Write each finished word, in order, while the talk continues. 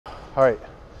All right,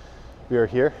 we are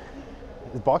here.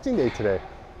 It's Boxing Day today.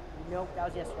 Nope, that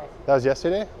was yesterday. That was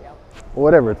yesterday? Yep. Well,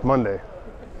 whatever, it's Monday.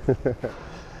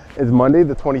 It's Monday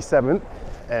the 27th,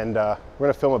 and we're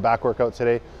gonna film a back workout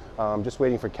today. Just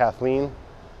waiting for Kathleen.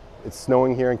 It's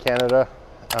snowing here in Canada.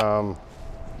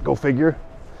 Go figure.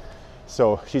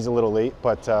 So she's a little late,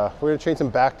 but we're gonna train some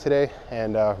back today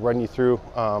and run you through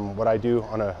what I do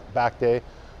on a back day.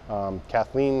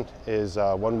 Kathleen is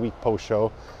 1 week post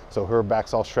show, so her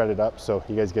back's all shredded up, so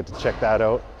you guys get to check that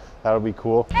out. That'll be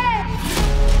cool.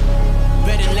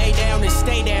 Better lay down and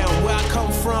stay down. Where I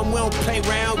come from, we don't play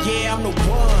around. Yeah, I'm the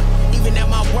one. Even at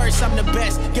my worst, I'm the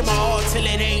best. Give my all till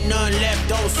it ain't none left.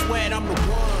 Don't sweat, I'm the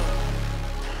one.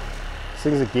 This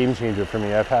thing's a game changer for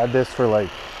me. I've had this for like,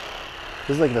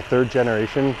 this is like the 3rd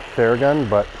generation Theragun,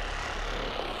 but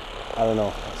I don't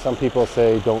know. Some people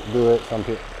say don't do it. Some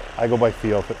people, I go by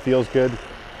feel. If it feels good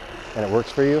and it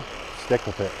works for you, stick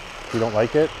with it. If you don't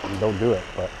like it, don't do it.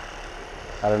 But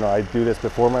I don't know, I do this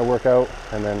before my workout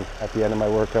and then at the end of my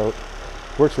workout.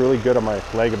 Works really good on my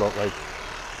leg. About like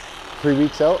 3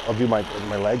 weeks out, I'll do my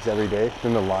legs every day.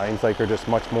 Then the lines like are just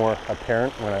much more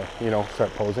apparent when I,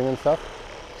 start posing and stuff.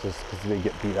 Just because they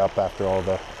get beat up after all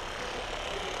the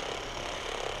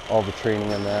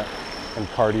training and that, and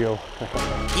cardio.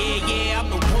 Yeah, I'm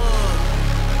the one.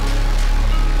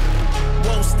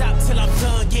 Won't stop till I'm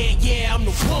done. Yeah, I'm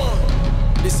the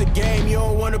one. This a game you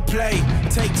don't wanna play.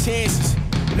 Take chances,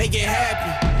 make it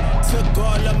happen. Took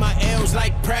all of my L's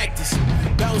like practice.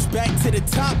 Bounce back to the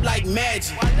top like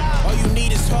magic. All you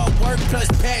need is hard work plus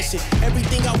passion.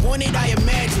 Everything I wanted, I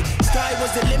imagined. Sky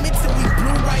was the limit till we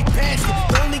blew right past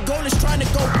it. The only goal is trying to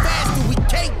go faster. We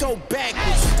can't go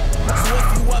backwards. So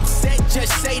if you upset,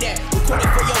 just say that. Record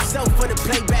it for yourself for the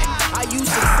playback. I use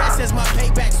success as my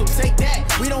payback, so take that.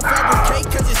 We don't fabricate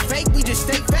cause it's fake, we just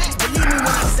stay facts. Believe me when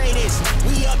I say this.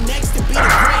 We up next to be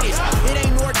the greatest. It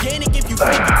ain't organic if you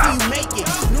fake it till you make it.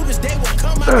 Knew this day would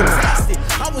come, I can taste it.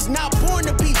 I was not born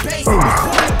to be basic, was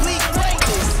born to bleed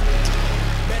greatness.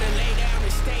 Better lay down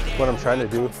and stay down. What I'm trying to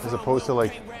do, as opposed to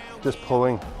like just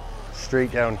pulling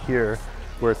straight down here,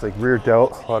 where it's like rear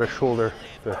delt, a lot of shoulder,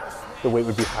 the weight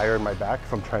would be higher in my back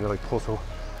if I'm trying to like pull. So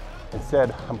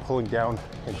instead, I'm pulling down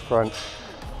in front,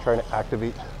 trying to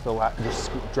activate the lat,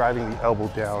 just driving the elbow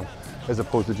down, as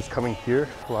opposed to just coming here.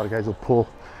 A lot of guys will pull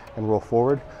and roll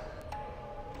forward.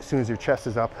 As soon as your chest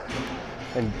is up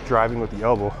and driving with the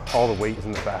elbow, all the weight is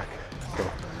in the back. So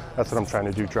that's what I'm trying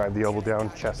to do, drive the elbow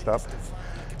down, chest up,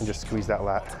 and just squeeze that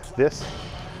lat. This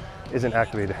isn't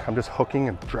activated. I'm just hooking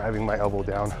and driving my elbow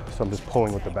down, so I'm just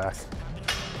pulling with the back.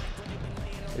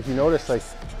 If you notice, like,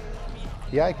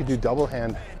 yeah, I could do double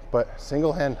hand, but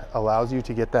single hand allows you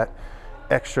to get that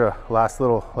extra last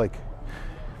little, like,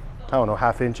 I don't know,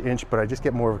 half inch, but I just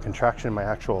get more of a contraction in my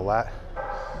actual lat.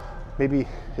 Maybe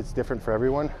it's different for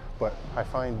everyone, but I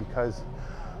find because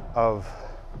of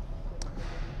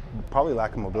probably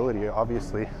lack of mobility,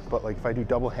 obviously, but like if I do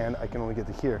double hand, I can only get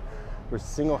to here. Whereas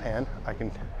single hand, I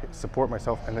can support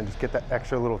myself and then just get that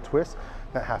extra little twist,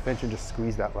 that half inch, and just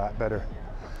squeeze that lat better.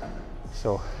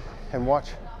 So, and watch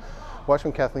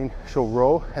when Kathleen, she'll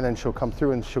row and then she'll come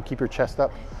through and she'll keep her chest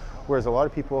up. Whereas a lot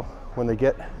of people, when they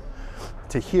get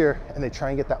to here and they try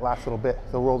and get that last little bit,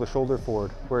 they'll roll the shoulder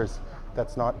forward, whereas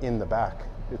that's not in the back.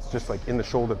 It's just like in the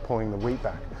shoulder, pulling the weight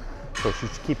back. So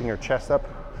she's keeping her chest up,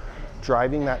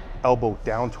 driving that elbow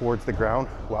down towards the ground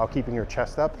while keeping her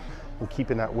chest up and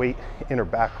keeping that weight in her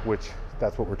back, which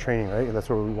that's what we're training, right? And that's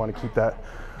where we want to keep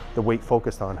the weight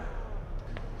focused on.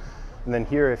 And then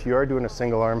here, if you are doing a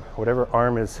single arm, whatever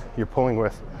arm is you're pulling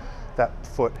with, that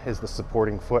foot is the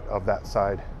supporting foot of that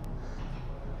side.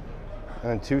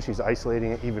 And then two, she's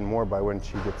isolating it even more by when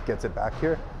she gets it back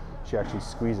here, she actually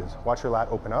squeezes. Watch her lat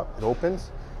open up, it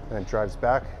opens, and then drives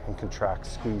back and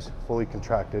contracts, squeeze, fully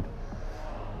contracted.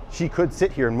 She could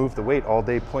sit here and move the weight all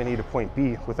day, point A to point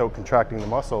B, without contracting the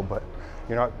muscle, but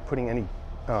you're not putting any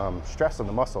stress on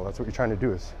the muscle. That's what you're trying to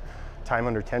do, is time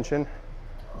under tension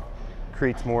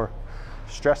creates more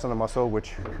stress on the muscle,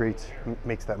 which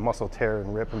makes that muscle tear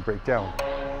and rip and break down.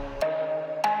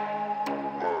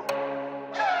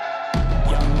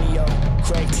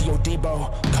 Craig to your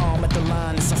Debo, calm at the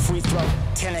line, it's a free throw.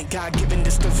 Talent God given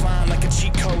this divine like a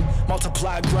cheat code.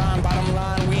 Multiply grind, bottom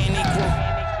line, we ain't equal.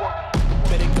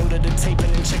 Better go to the tape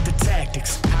and then check the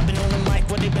tactics. I've been on the mic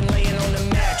where they've been laying on the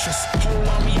mattress. Whole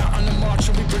army out on the march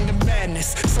and we bring the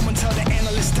madness. Someone tell the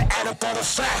analysts to add up all the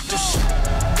factors.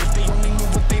 If they only knew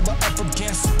what they were up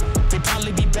against, they'd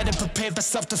probably be better prepared for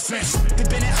self-defense. They've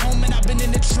been at home and I've been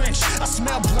in the trench. I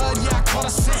smell blood, yeah, I caught a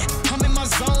scent. I'm in my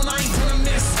zone, I ain't gonna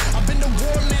miss. I've been to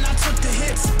war, man, I took the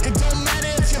hits. It don't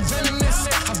matter if you're venomous.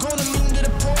 I've grown immune to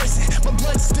the poison. rising, my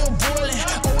blood's still boiling.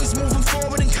 Always moving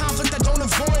forward in conflict, I don't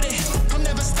avoid it. I'm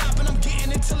never stopping, I'm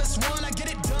getting it till it's won. I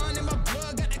get it done in my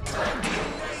blood, got the code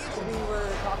DNA. We were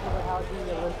talking about how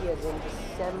the Olympia's in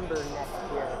December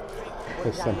next year. What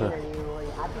does that December. mean? Are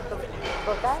you happy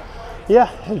about that?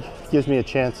 Yeah, it gives me a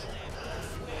chance.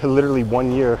 Literally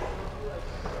 1 year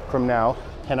from now,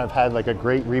 and I've had like a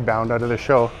great rebound out of the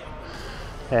show.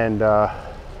 And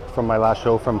from my last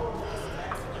show, from,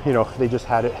 you know, they just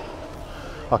had it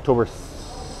October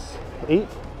 8th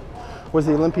was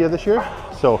the Olympia this year.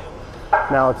 So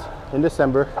now it's in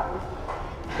December.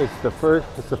 It's the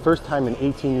first time in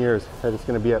 18 years that it's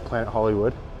going to be at Planet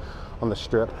Hollywood on the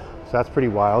Strip. So that's pretty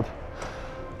wild.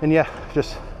 And yeah,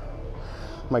 just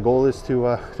my goal is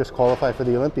to just qualify for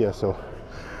the Olympia. So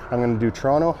I'm going to do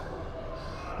Toronto,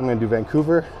 I'm going to do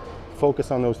Vancouver,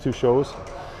 focus on those 2 shows,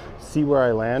 see where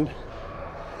I land,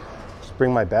 just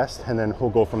bring my best, and then we'll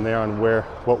go from there on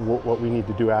what we need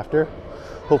to do after.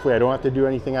 Hopefully I don't have to do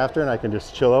anything after and I can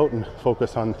just chill out and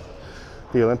focus on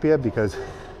the Olympia, because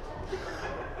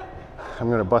I'm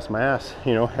going to bust my ass,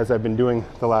 you know, as I've been doing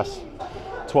the last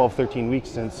 12, 13 weeks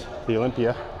since the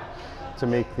Olympia, to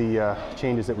make the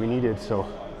changes that we needed. So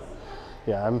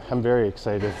yeah, I'm very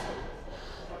excited.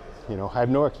 You know, I have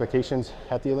no expectations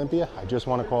at the Olympia. I just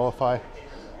want to qualify.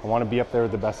 I want to be up there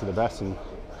with the best of the best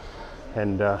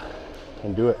and do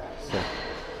it. So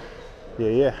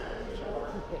yeah.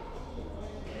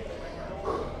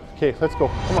 Okay, let's go.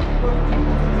 Come on.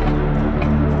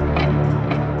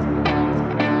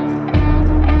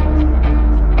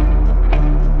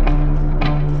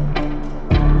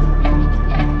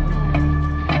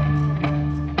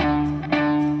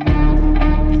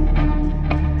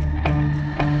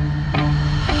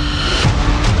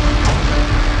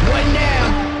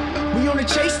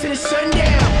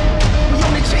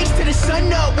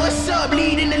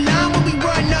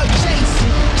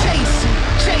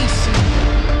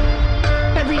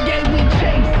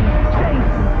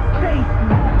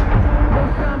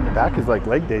 Back is like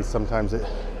leg days sometimes. It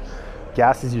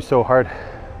gasses you so hard.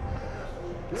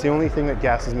 It's the only thing that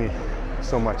gasses me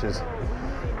so much is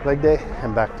leg day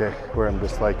and back day, where I'm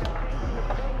just like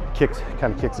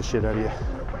kind of kicks the shit out of you,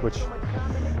 which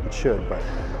it should, but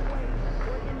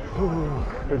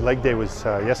leg day was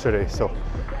yesterday, so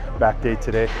back day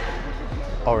today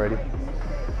already.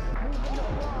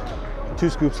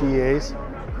 2 scoops EAs,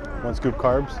 1 scoop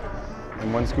carbs,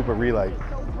 and 1 scoop of Relay.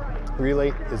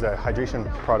 Relay is a hydration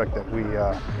product that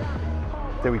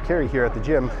we carry here at the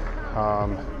gym,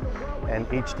 and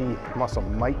HD Muscle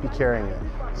might be carrying it,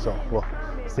 so we'll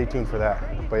stay tuned for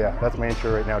that. But yeah, that's my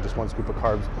intro right now, just 1 scoop of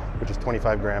carbs, which is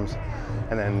 25 grams,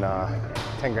 and then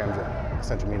 10 grams of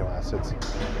essential amino acids.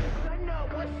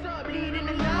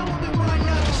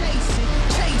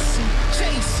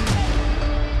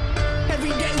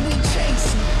 Every day we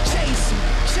chasing,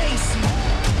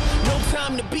 no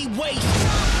time to be wasted.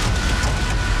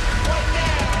 Right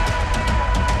now,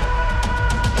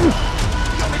 we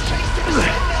on the chase to the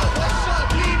sun now. What's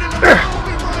up, leading the road,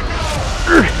 we run now.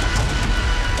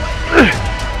 Right now, we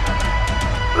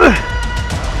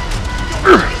on the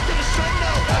chase to the sun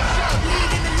now. What's up,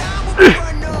 leading the line, we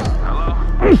run now. Hello?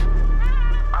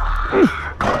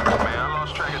 Man, I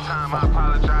lost track of time. I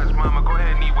apologize, mama. Go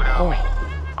ahead and eat without me.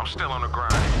 I'm still on the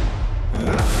grind.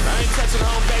 I ain't touching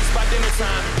home base by dinner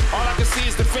time. All I can see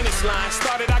is the finish line.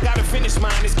 Started, I gotta finish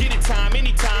mine. It's get it time,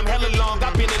 anytime, hella long.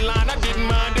 I've been in line, I didn't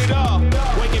mind at all.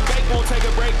 Wake and bake, won't take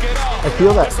a break at all. I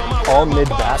feel that all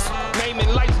mid-back,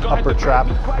 upper trap,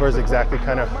 was exactly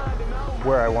kind of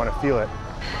where I want to feel it.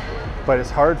 But it's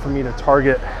hard for me to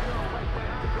target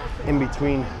in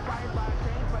between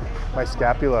my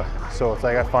scapula. So it's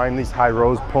like I find these high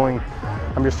rows pulling.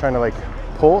 I'm just trying to like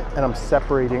pull, and I'm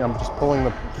separating. I'm just pulling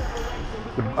the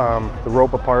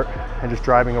rope apart and just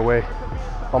driving away,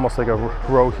 almost like a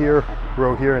row here,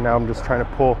 and now I'm just trying to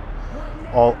pull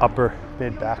all upper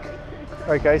mid back. All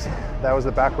right guys, that was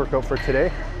the back workout for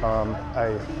today.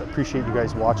 I appreciate you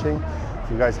guys watching.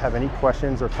 If you guys have any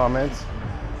questions or comments,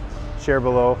 share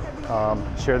below,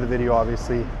 share the video,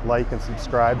 obviously, like and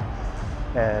subscribe.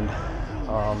 And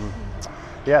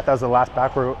yeah, that was the last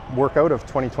back workout of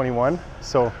 2021,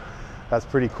 so that's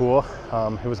pretty cool.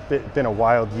 It was been a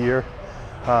wild year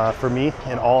for me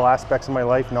in all aspects of my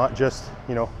life, not just,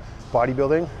 you know,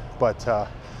 bodybuilding, but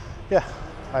yeah,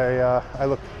 I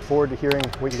look forward to hearing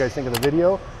what you guys think of the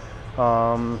video.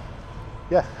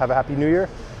 Yeah, have a happy new year,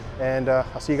 and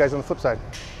I'll see you guys on the flip side.